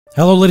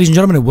Hello ladies and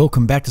gentlemen, and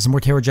welcome back to some more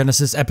Terra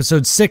Genesis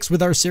episode 6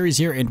 with our series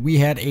here. And we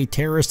had a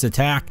terrorist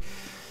attack.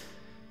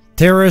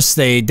 Terrorists,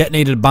 they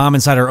detonated a bomb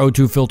inside our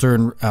O2 filter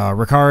in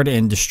Ricard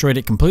and destroyed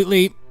it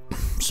completely.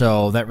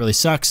 So that really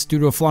sucks. Due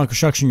to a flaw in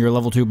construction, your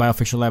level 2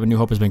 Biosphere lab in New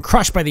Hope has been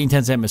crushed by the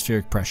intense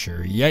atmospheric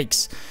pressure.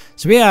 Yikes.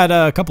 So we had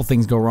a couple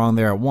things go wrong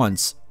there at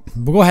once.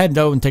 We'll go ahead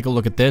though and take a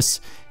look at this.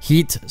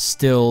 Heat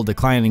still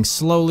declining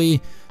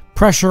slowly.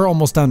 Pressure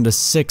almost down to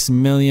 6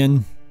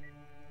 million.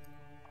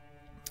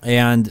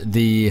 And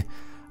the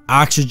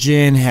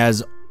oxygen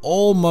has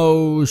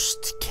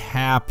almost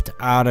capped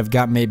out. I've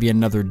got maybe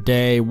another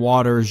day.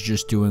 Water's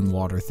just doing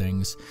water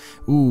things.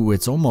 Ooh,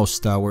 it's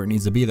almost where it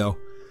needs to be though.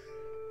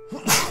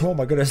 Oh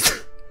my goodness.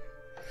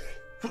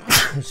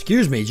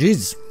 Excuse me,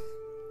 jeez.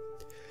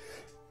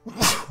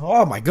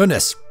 Oh my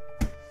goodness.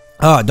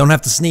 Don't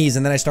have to sneeze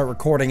and then I start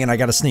recording and I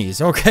gotta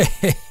sneeze. Okay.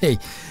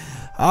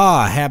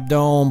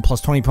 Habdome plus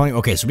 20 point.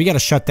 Okay, so we got to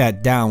shut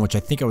that down, which I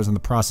think I was in the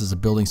process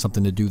of building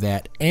something to do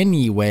that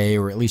anyway,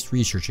 or at least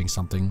researching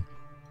something.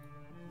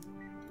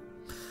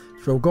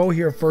 So we'll go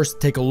here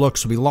first, take a look.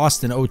 So we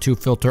lost an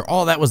O2 filter.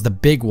 Oh, that was the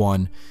big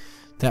one.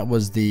 That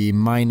was the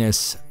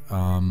minus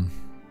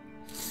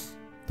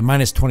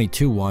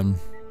 22 one.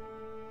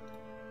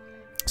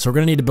 So we're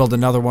going to need to build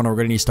another one, or we're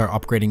going to need to start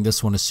upgrading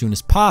this one as soon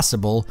as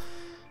possible.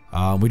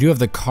 We do have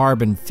the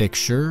carbon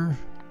fixture,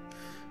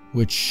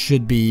 which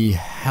should be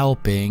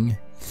helping.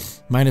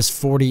 Minus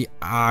 40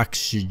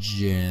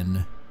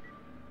 oxygen.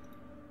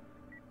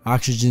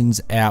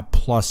 Oxygen's at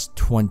plus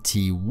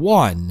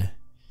 21.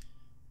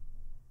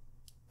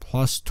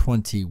 Plus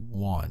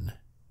 21.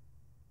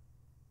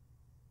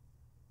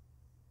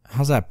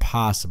 How's that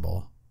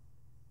possible?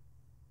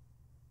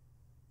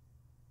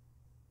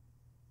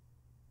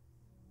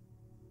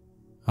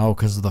 Oh,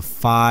 because of the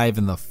 5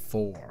 and the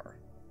 4.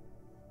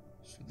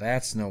 So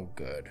that's no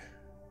good.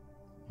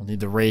 We'll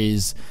need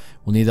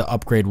to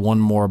upgrade one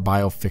more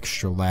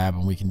biofixture lab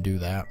and we can do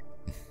that.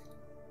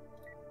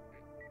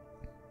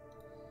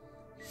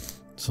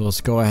 So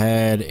let's go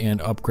ahead and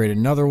upgrade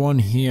another one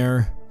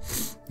here.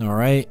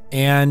 Alright,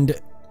 and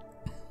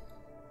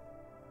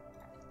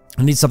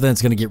I need something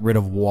that's going to get rid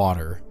of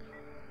water.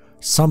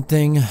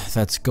 Something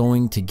that's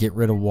going to get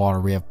rid of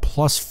water. We have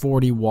plus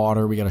 40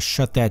 water. We got to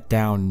shut that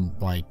down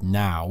like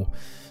now.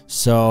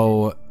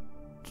 So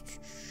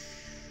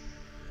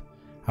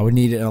I would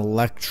need an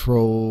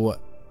electrolysis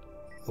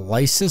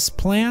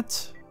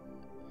plant.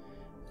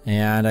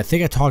 And I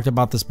think I talked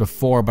about this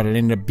before, but it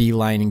ended up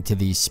beelining to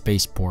the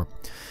spaceport.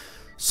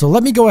 So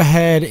let me go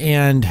ahead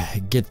and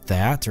get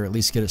that, or at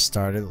least get it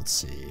started. Let's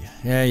see.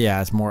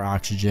 Yeah, it's more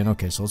oxygen.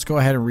 Okay, so let's go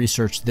ahead and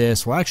research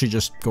this. We'll actually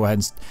just go ahead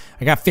and...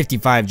 I got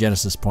 55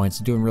 Genesis points.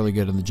 I'm doing really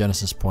good in the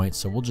Genesis points.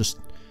 So we'll just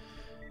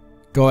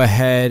go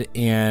ahead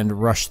and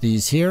rush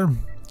these here.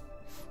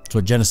 That's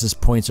what Genesis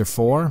points are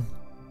for.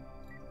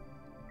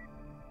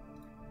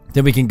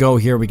 Then we can go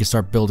here, we can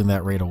start building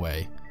that right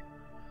away.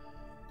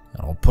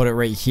 I'll put it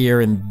right here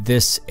in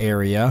this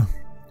area.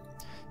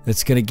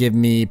 That's going to give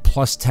me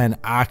plus 10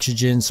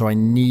 oxygen, so I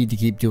need to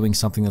keep doing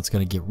something that's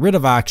going to get rid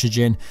of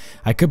oxygen.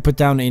 I could put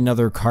down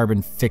another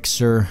carbon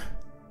fixer,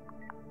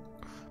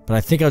 but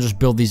I think I'll just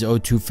build these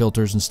O2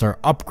 filters and start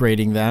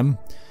upgrading them.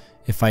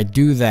 If I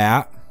do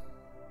that,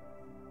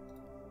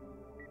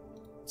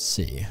 let's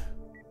see.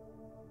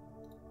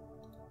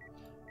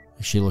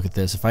 Actually, look at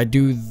this. If I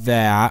do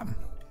that,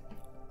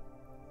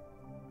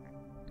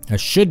 I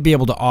should be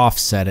able to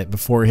offset it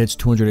before it hits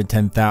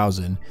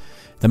 210,000.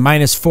 The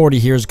minus 40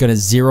 here is going to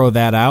zero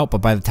that out, but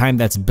by the time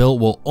that's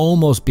built, we'll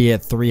almost be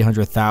at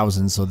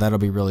 300,000, so that'll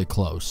be really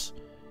close.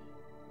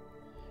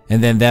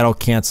 And then that'll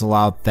cancel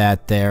out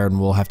that there, and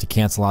we'll have to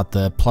cancel out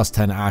the plus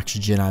 10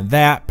 oxygen on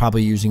that,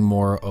 probably using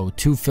more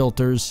O2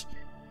 filters.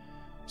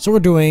 So we're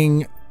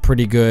doing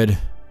pretty good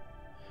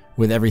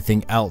with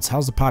everything else.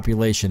 How's the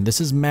population?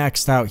 This is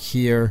maxed out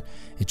here.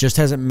 It just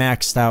hasn't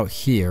maxed out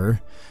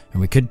here. And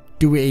we could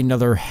do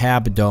another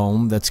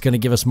habdome that's going to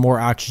give us more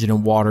oxygen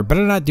and water.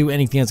 Better not do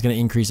anything that's going to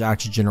increase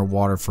oxygen or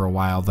water for a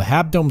while. The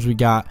habdomes we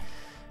got,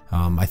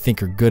 I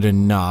think, are good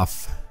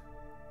enough.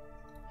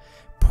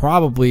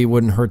 Probably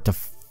wouldn't hurt to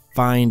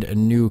find a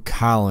new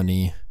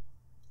colony.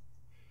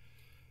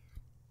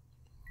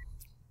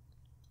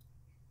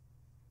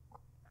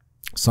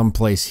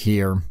 Someplace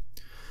here.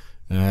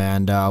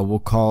 And we'll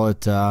call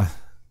it,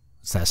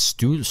 what's that,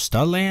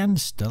 Studland?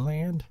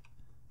 Studland?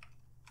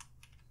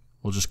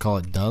 We'll just call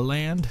it the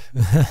land.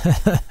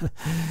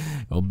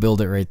 We'll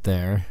build it right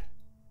there.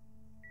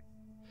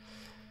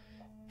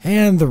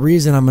 And the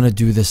reason I'm going to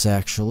do this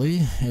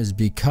actually is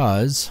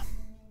because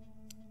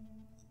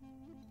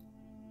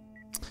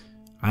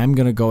I'm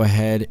going to go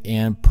ahead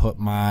and put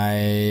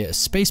my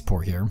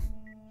spaceport here.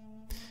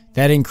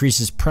 That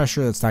increases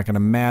pressure. That's not going to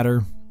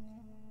matter.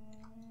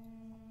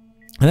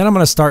 And then I'm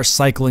going to start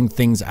cycling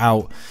things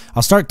out.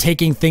 I'll start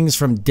taking things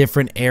from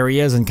different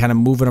areas and kind of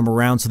moving them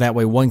around so that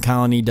way one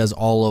colony does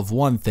all of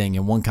one thing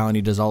and one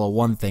colony does all of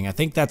one thing. I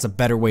think that's a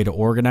better way to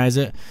organize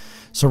it.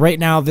 So right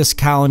now this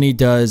colony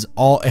has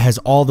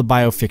all the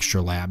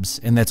biofixture labs,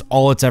 and that's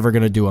all it's ever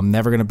going to do. I'm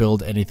never going to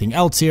build anything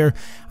else here.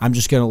 I'm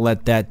just going to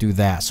let that do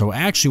that. So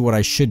actually what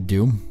I should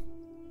do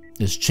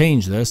is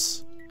change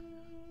this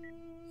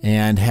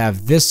and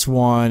have this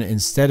one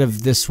instead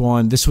of this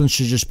one. This one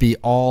should just be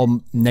all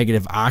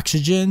negative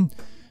oxygen.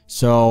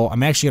 So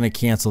I'm actually going to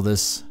cancel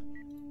this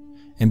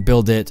and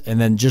build it, and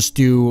then just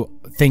do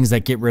things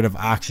that get rid of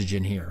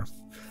oxygen here.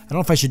 I don't know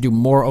if I should do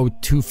more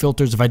O2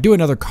 filters. If I do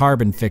another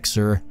carbon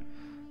fixer,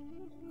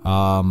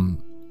 let's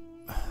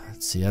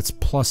see, that's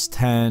plus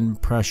 10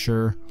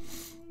 pressure.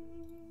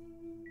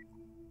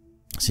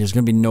 See, there's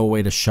going to be no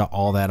way to shut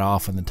all that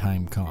off when the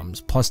time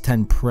comes. Plus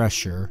 10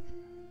 pressure.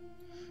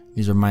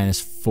 These are minus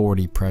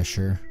 40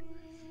 pressure.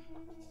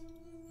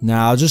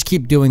 Now, I'll just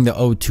keep doing the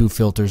O2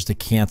 filters to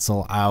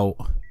cancel out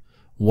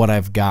what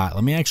I've got.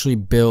 Let me actually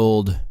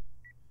build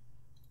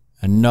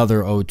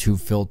another O2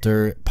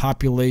 filter.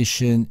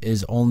 Population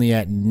is only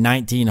at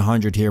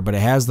 1900 here, but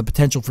it has the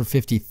potential for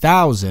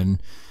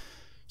 50,000.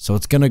 So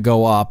it's going to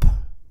go up.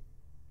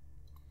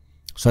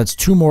 So that's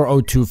 2 more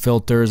O2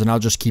 filters, and I'll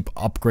just keep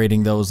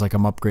upgrading those like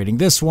I'm upgrading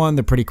this one.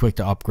 They're pretty quick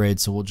to upgrade,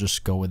 so we'll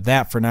just go with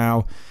that for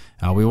now.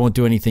 We won't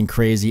do anything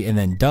crazy. And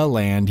then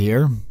land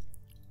here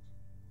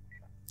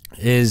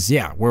is,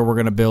 yeah, where we're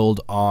going to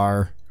build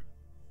our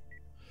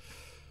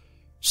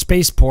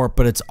spaceport,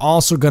 but it's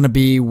also going to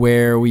be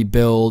where we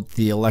build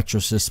the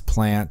electrolysis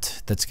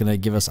plant that's going to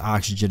give us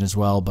oxygen as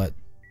well. But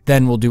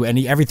then we'll do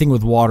everything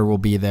with water will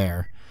be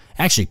there.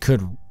 Actually,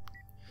 could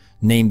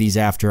name these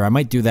after. I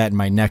might do that in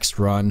my next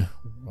run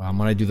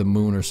when I do the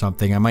moon or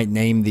something. I might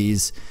name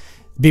these,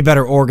 be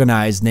better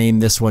organized, name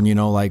this one, you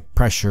know, like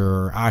pressure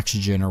or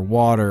oxygen or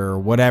water or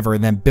whatever,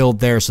 and then build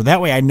there. So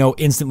that way I know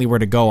instantly where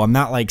to go. I'm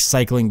not like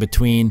cycling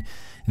between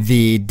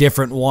the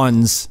different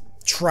ones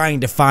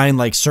trying to find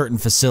like certain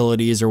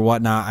facilities or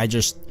whatnot. I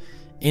just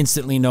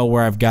instantly know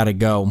where I've got to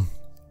go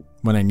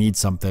when I need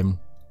something.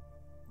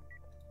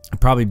 It'd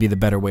probably be the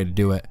better way to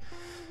do it.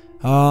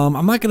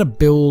 I'm not going to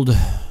build...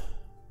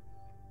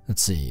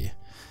 Let's see.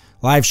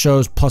 Live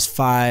shows plus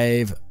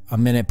 5 a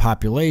minute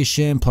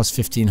population, plus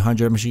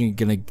 1500. I'm actually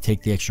going to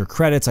take the extra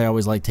credits. I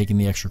always like taking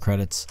the extra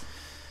credits.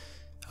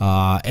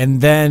 And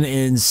then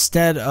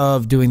instead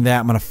of doing that,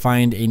 I'm going to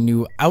find a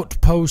new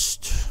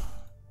outpost.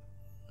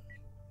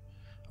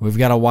 We've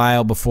got a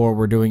while before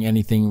we're doing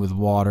anything with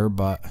water,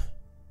 but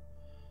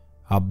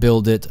I'll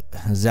build it.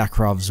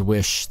 Zakharov's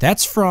Wish.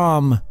 That's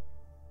from...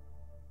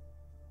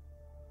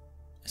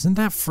 Isn't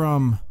that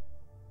from...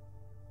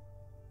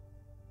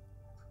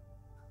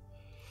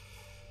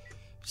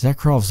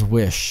 Zakharov's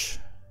Wish.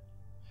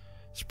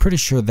 I'm pretty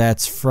sure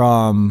that's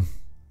from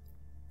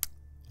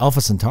Alpha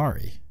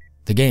Centauri.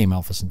 The game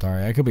Alpha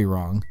Centauri. I could be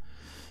wrong.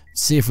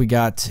 Let's see if we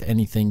got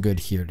anything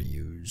good here to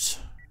use.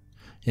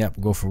 Yep,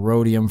 we'll go for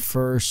rhodium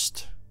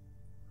first.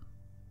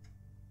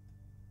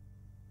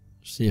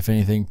 See if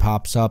anything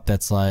pops up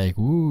that's like,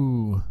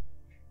 ooh.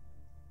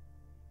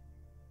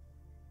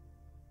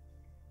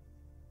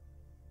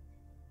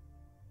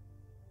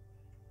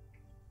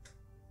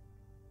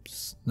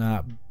 It's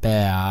not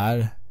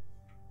bad.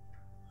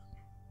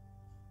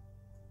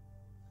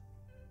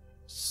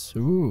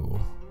 Ooh.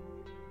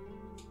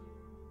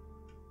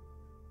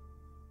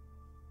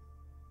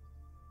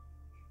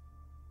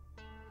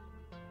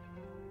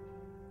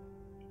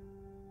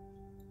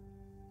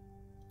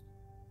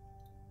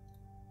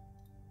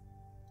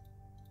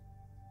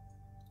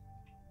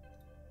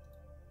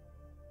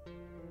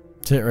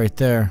 That's it right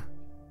there.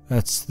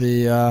 That's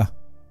the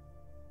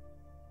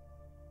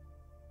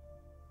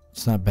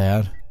it's not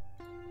bad.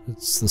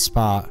 It's the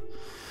spot.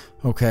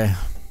 Okay.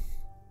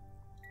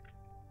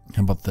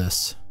 How about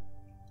this?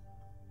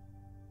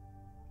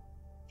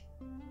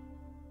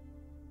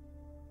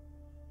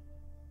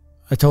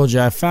 I told you,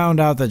 I found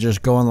out that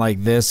just going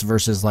like this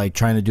versus like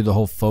trying to do the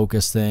whole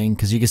focus thing,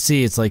 because you can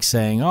see it's like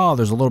saying, oh,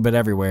 there's a little bit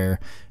everywhere.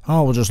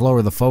 Oh, we'll just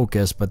lower the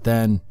focus, but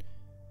then,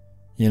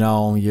 you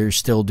know, you're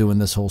still doing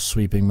this whole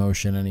sweeping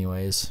motion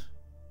anyways.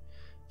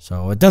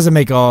 So it doesn't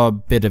make a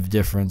bit of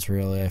difference,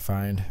 really, I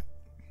find.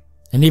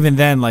 And even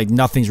then, like,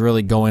 nothing's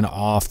really going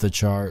off the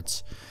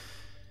charts.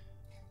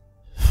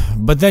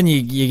 But then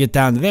you get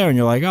down to there and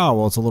you're like, oh,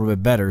 well, it's a little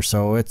bit better.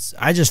 So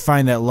I just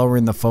find that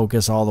lowering the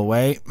focus all the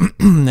way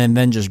and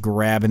then just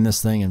grabbing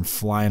this thing and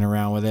flying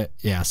around with it.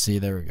 Yeah, see,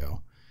 there we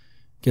go.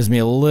 Gives me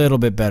a little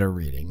bit better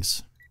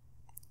readings.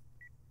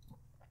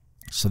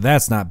 So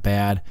that's not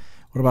bad.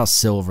 What about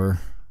silver?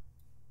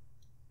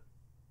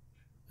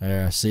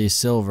 There, see,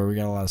 silver. We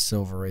got a lot of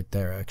silver right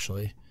there,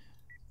 actually.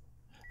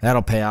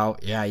 That'll pay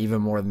out. Yeah,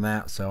 even more than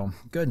that. So,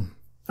 good.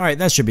 All right,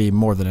 that should be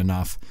more than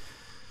enough.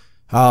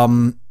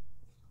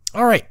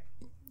 All right,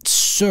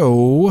 so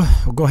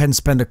we'll go ahead and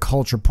spend a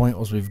culture point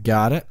once we've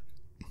got it.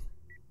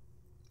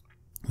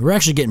 We're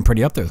actually getting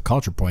pretty up there with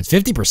culture points.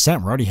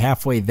 50%, we're already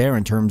halfway there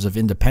in terms of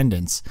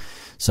independence.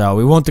 So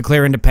we won't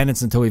declare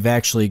independence until we've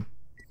actually,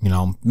 you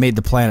know, made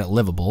the planet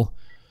livable.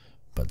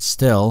 But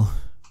still.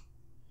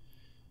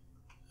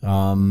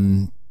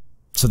 So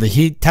the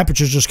heat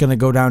temperature is just going to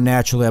go down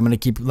naturally. I'm going to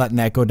keep letting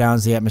that go down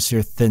as the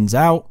atmosphere thins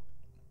out.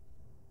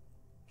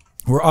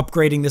 We're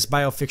upgrading this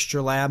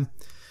biofixture lab,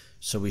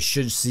 so we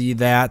should see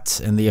that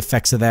and the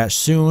effects of that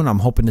soon. I'm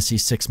hoping to see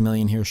 6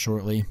 million here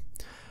shortly.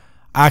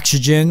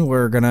 Oxygen,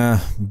 we're going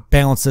to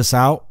balance this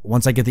out.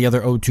 Once I get the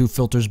other O2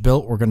 filters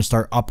built, we're going to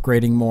start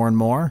upgrading more and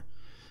more.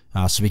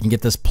 So we can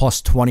get this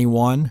plus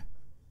 21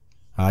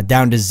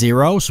 down to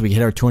 0, so we can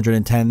hit our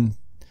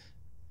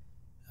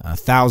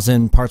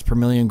 210,000 parts per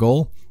million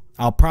goal.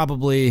 I'll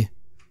probably,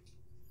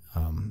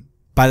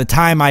 by the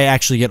time I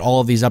actually get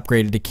all of these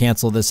upgraded to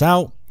cancel this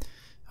out,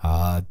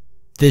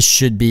 this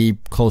should be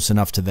close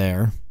enough to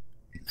there.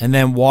 And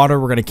then water,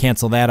 we're going to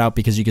cancel that out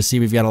because you can see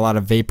we've got a lot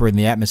of vapor in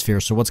the atmosphere.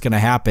 So what's going to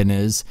happen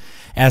is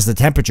as the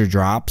temperature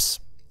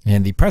drops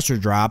and the pressure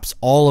drops,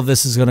 all of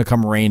this is going to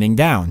come raining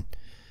down.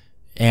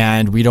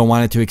 And we don't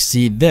want it to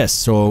exceed this.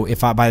 So if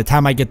by the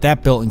time I get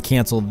that built and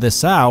cancel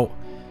this out,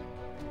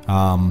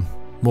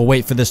 we'll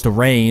wait for this to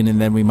rain, and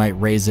then we might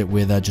raise it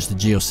with just a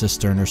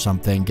geocistern or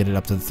something, get it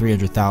up to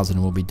 300,000,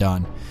 and we'll be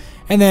done.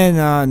 And then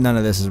none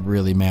of this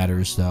really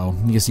matters, though.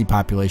 You can see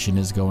population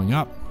is going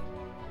up,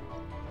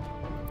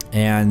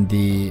 and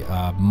the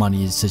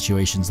money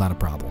situation is not a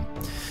problem.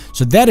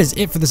 So that is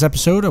it for this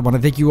episode. I want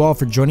to thank you all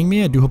for joining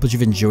me. I do hope that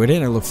you've enjoyed it,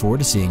 and I look forward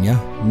to seeing you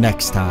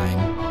next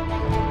time.